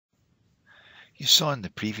You saw in the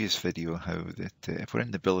previous video how that if we're in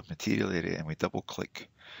the bill of material area and we double click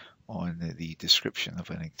on the description of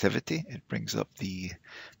an activity, it brings up the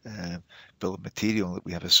uh, bill of material that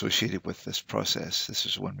we have associated with this process. This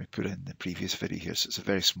is one we put in the previous video here, so it's a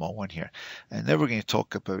very small one here. And now we're going to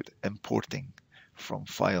talk about importing from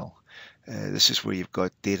file. This is where you've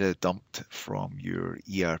got data dumped from your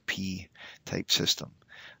ERP type system,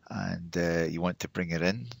 and you want to bring it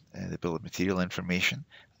in, the bill of material information,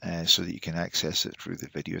 so that you can access it through the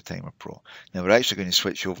Video Timer Pro. Now we're actually going to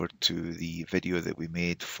switch over to the video that we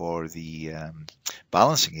made for the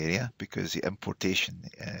balancing area, because the importation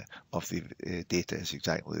of the data is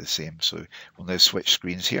exactly the same. So we'll now switch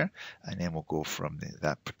screens here, and then we'll go from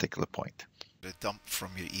that particular point. The dump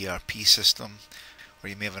from your ERP system, or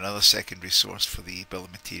you may have another secondary source for the bill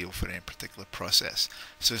of material for any particular process.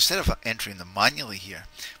 So instead of entering them manually here,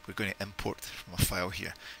 we're going to import from a file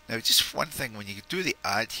here. Now just one thing, when you do the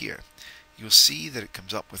add here, you'll see that it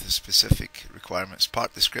comes up with the specific requirements: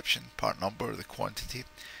 part description, part number, the quantity,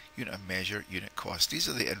 unit of measure, unit cost. These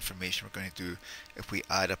are the information we're going to do if we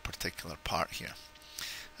add a particular part here.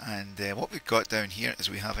 And what we've got down here is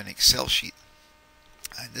we have an Excel sheet,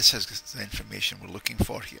 and this has the information we're looking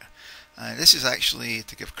for here. And this is actually,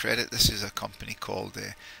 to give credit, this is a company called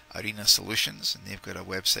Arena Solutions, and they've got a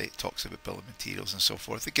website that talks about bill of materials and so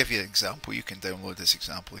forth. They give you an example. You can download this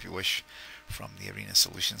example if you wish from the Arena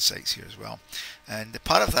Solutions sites here as well. And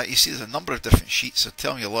part of that, you see there's a number of different sheets that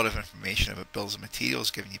tell you a lot of information about bills of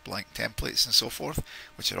materials, giving you blank templates and so forth,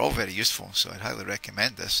 which are all very useful, so I'd highly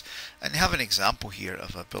recommend this. And they have an example here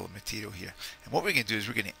of a bill of material here. And what we're going to do is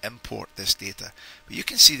we're going to import this data. But you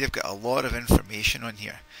can see they've got a lot of information on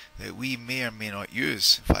here that we may or may not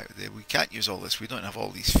use. In fact, we can't use all this. We don't have all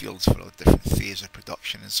these fields for a different phase of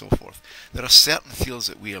production and so forth. There are certain fields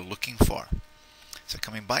that we are looking for. So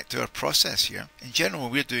coming back to our process here, in general,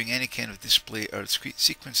 when we're doing any kind of display, our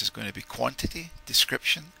sequence is going to be quantity,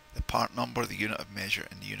 description, the part number, the unit of measure,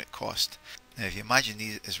 and the unit cost. Now if you imagine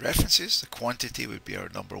these as references, the quantity would be our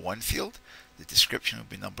number 1 field, the description would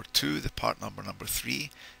be number 2, the part number 3,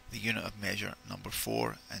 the unit of measure number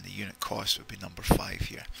 4, and the unit cost would be number 5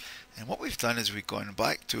 here. And what we've done is we've gone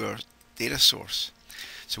back to our data source.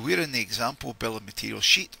 So we're in the example bill of material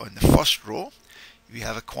sheet. On the first row we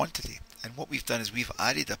have a quantity, and what we've done is we've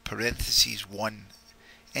added a parentheses 1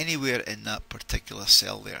 anywhere in that particular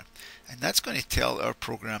cell there, and that's going to tell our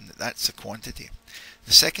program that that's a quantity.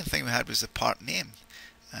 The second thing we had was the part name,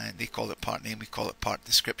 and they call it part name, we call it part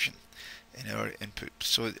description in our input.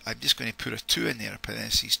 So I'm just going to put a 2 in there, a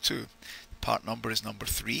parentheses 2. The part number is number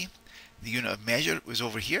 3. The unit of measure was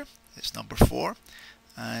over here, it's number 4.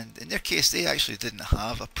 And in their case, they actually didn't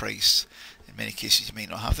have a price. In many cases, you may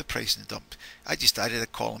not have the price in the dump. I just added a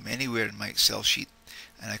column anywhere in my Excel sheet,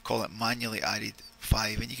 and I call it manually added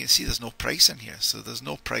 5. And you can see there's no price in here, so there's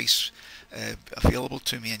no price available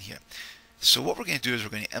to me in here. So what we're going to do is we're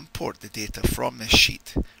going to import the data from this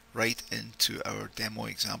sheet right into our demo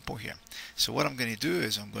example here. So what I'm going to do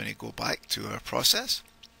is I'm going to go back to our process.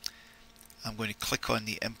 I'm going to click on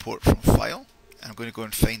the import from file, and I'm going to go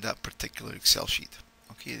and find that particular Excel sheet.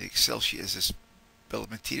 Okay, the Excel sheet is this bill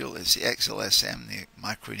of material. It's the XLSM, the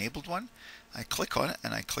macro enabled one. I click on it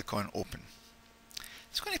and I click on open.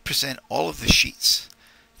 It's going to present all of the sheets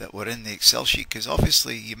that were in the Excel sheet, because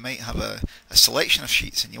obviously you might have a selection of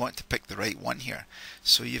sheets and you want to pick the right one here.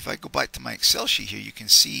 So if I go back to my Excel sheet here, you can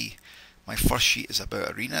see my first sheet is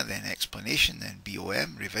about Arena, then explanation, then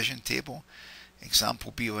BOM, revision table,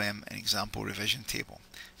 example BOM, and example revision table.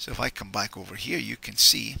 So if I come back over here, you can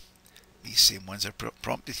see these same ones are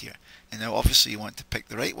prompted here. And now obviously you want to pick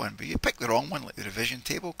the right one, but if you pick the wrong one, like the revision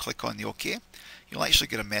table, click on the OK, you'll actually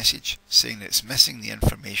get a message saying that it's missing the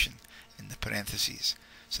information in the parentheses.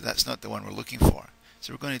 So that's not the one we're looking for.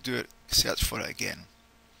 So we're going to do it, search for it again.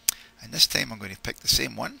 And this time I'm going to pick the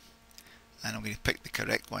same one, and I'm going to pick the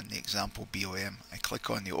correct one, the example BOM. I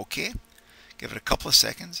click on the OK, give it a couple of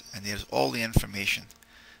seconds, and there's all the information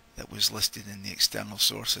that was listed in the external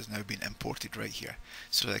source has now been imported right here.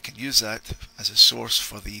 So I can use that as a source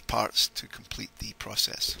for the parts to complete the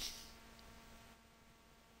process.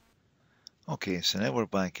 Okay, so now we're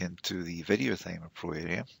back into the Video Timer Pro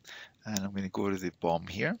area, and I'm going to go to the BOM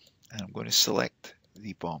here, and I'm going to select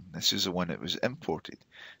the BOM. This is the one that was imported.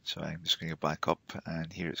 So I'm just going to go back up,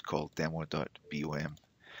 and here it's called demo.bom.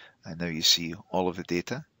 And now you see all of the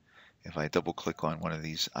data. If I double click on one of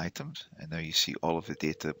these items, and now you see all of the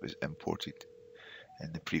data that was imported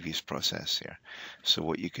in the previous process here. So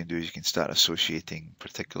what you can do is you can start associating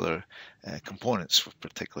particular components with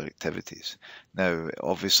particular activities. Now,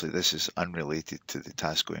 obviously this is unrelated to the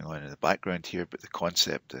task going on in the background here, but the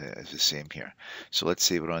concept is the same here. So let's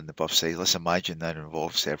say we're on the buff side. Let's imagine that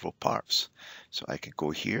involves several parts. So I can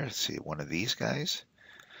go here, say one of these guys,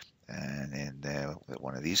 and then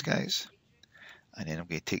one of these guys. And then I'm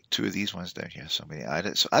going to take two of these ones down here. So I'm going to add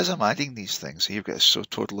it. So as I'm adding these things, so you've got a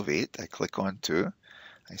total of 8. I click on 2.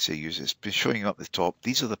 I say use this. It's been showing up the top.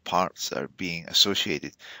 These are the parts that are being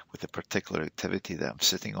associated with a particular activity that I'm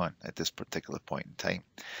sitting on at this particular point in time.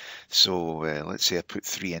 So let's say I put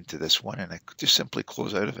 3 into this one and I just simply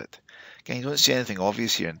close out of it. Again, you don't see anything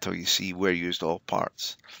obvious here until you see where used all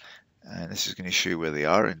parts. And this is going to show you where they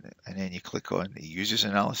are. And then you click on the users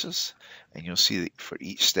analysis and you'll see that for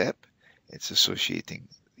each step, it's associating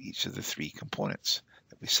each of the 3 components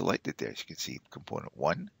that we selected there. As you can see, component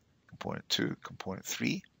 1, component 2, component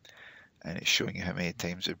 3, and it's showing you how many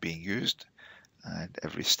times they're being used and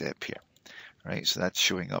every step here. Right, so that's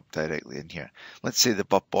showing up directly in here. Let's say the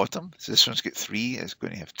buff bottom, so this one's got 3, it's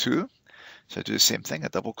going to have 2. So I do the same thing, I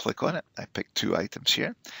double click on it, I pick 2 items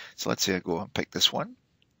here. So let's say I go and pick this one,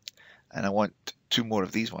 and I want 2 more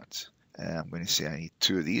of these ones. I'm going to say I need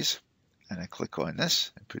 2 of these, and I click on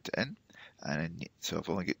this and put it in. And so I've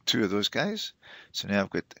only got 2 of those guys. So now I've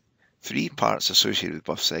got 3 parts associated with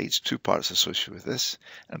buff sides, 2 parts associated with this,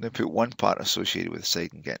 and I'm going to put 1 part associated with the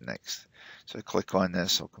side and get next. So I click on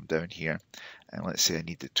this, I'll come down here, and let's say I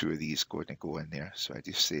need the 2 of these going to go in there. So I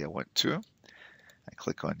just say I want 2. I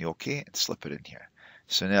click on the OK and slip it in here.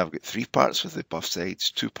 So now I've got 3 parts with the buff sides,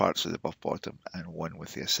 2 parts with the buff bottom, and 1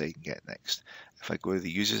 with the aside and get next. If I go to the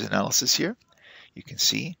users analysis here, you can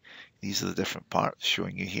see these are the different parts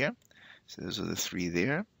showing you here. So those are the 3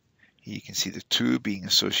 there. Here you can see the 2 being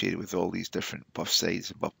associated with all these different buff sides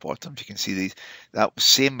and buff bottoms. You can see these, that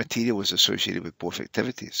same material was associated with both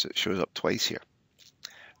activities, so it shows up twice here.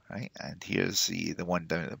 Right, and here's the one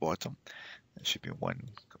down at the bottom. There should be 1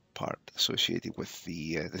 part associated with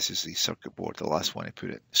the, this is the circuit board, the last one I put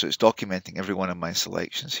it. So it's documenting every one of my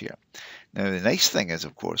selections here. Now the nice thing is,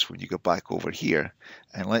 of course, when you go back over here,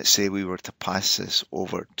 and let's say we were to pass this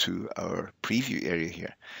over to our preview area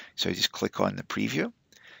here. So I just click on the preview,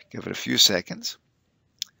 give it a few seconds,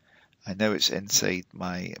 and now it's inside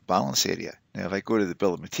my balance area. Now if I go to the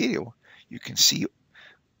bill of material, you can see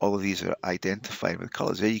all of these are identified with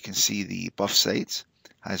colors. There you can see the buff sides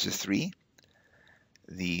has a 3,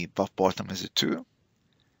 the buff bottom has a 2,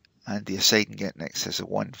 and the aside and get next has a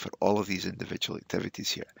 1 for all of these individual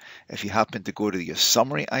activities here. If you happen to go to your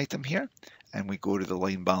summary item here, and we go to the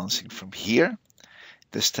line balancing from here,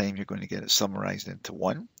 this time you're going to get it summarized into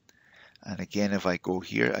 1. And again, if I go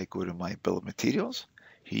here, I go to my bill of materials.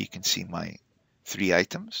 Here you can see my 3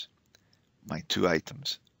 items, my 2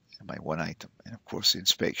 items, and my 1 item. And of course, the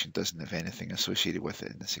inspection doesn't have anything associated with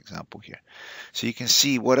it in this example here. So you can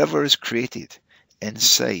see whatever is created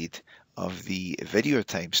inside of the video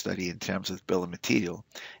time study in terms of the bill of material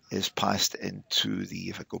is passed into the,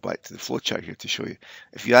 if I go back to the flowchart here to show you,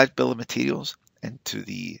 if you add bill of materials into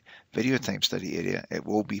the video time study area, it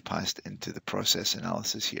will be passed into the process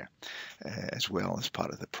analysis here as well as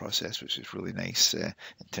part of the process, which is really nice in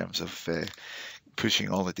terms of pushing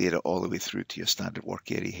all the data all the way through to your standard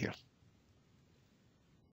work area here.